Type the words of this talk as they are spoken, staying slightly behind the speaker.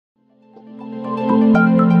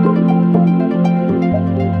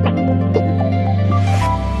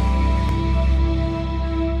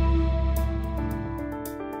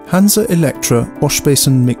HANSA Electra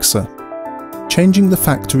washbasin mixer. Changing the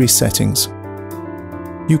factory settings.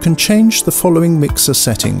 You can change the following mixer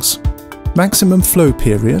settings: maximum flow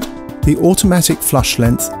period, the automatic flush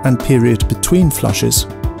length and period between flushes,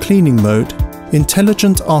 cleaning mode,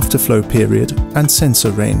 intelligent afterflow period and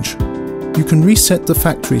sensor range. You can reset the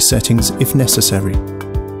factory settings if necessary.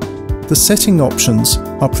 The setting options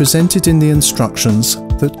are presented in the instructions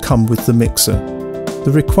that come with the mixer. The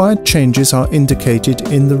required changes are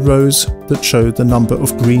indicated in the rows that show the number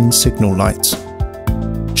of green signal lights.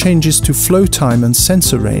 Changes to flow time and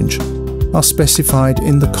sensor range are specified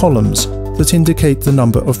in the columns that indicate the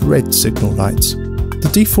number of red signal lights. The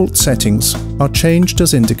default settings are changed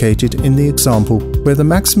as indicated in the example, where the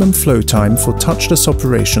maximum flow time for touchless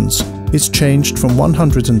operations is changed from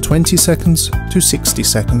 120 seconds to 60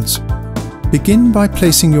 seconds. Begin by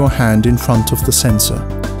placing your hand in front of the sensor.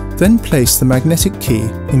 Then place the magnetic key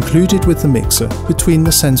included with the mixer between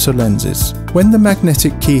the sensor lenses. When the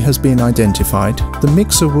magnetic key has been identified, the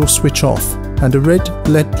mixer will switch off and a red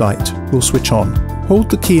LED light will switch on.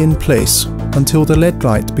 Hold the key in place until the LED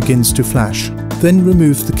light begins to flash. Then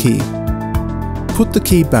remove the key. Put the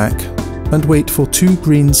key back and wait for 2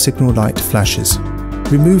 green signal light flashes.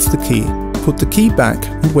 Remove the key. Put the key back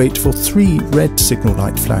and wait for 3 red signal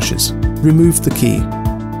light flashes. Remove the key.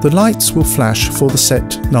 The lights will flash for the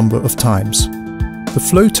set number of times. The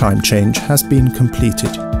flow time change has been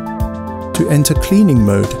completed. To enter cleaning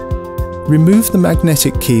mode, remove the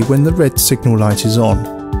magnetic key when the red signal light is on.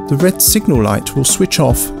 The red signal light will switch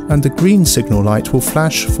off and the green signal light will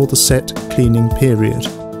flash for the set cleaning period.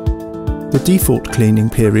 The default cleaning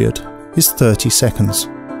period is 30 seconds.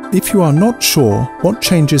 If you are not sure what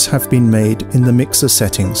changes have been made in the mixer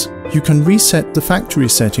settings, you can reset the factory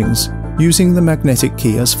settings using the magnetic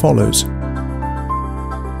key as follows.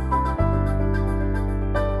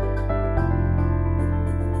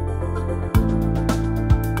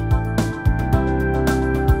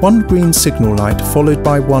 One green signal light followed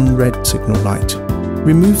by 1 red signal light.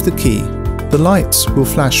 Remove the key. The lights will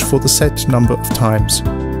flash for the set number of times.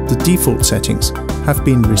 The default settings have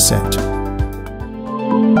been reset.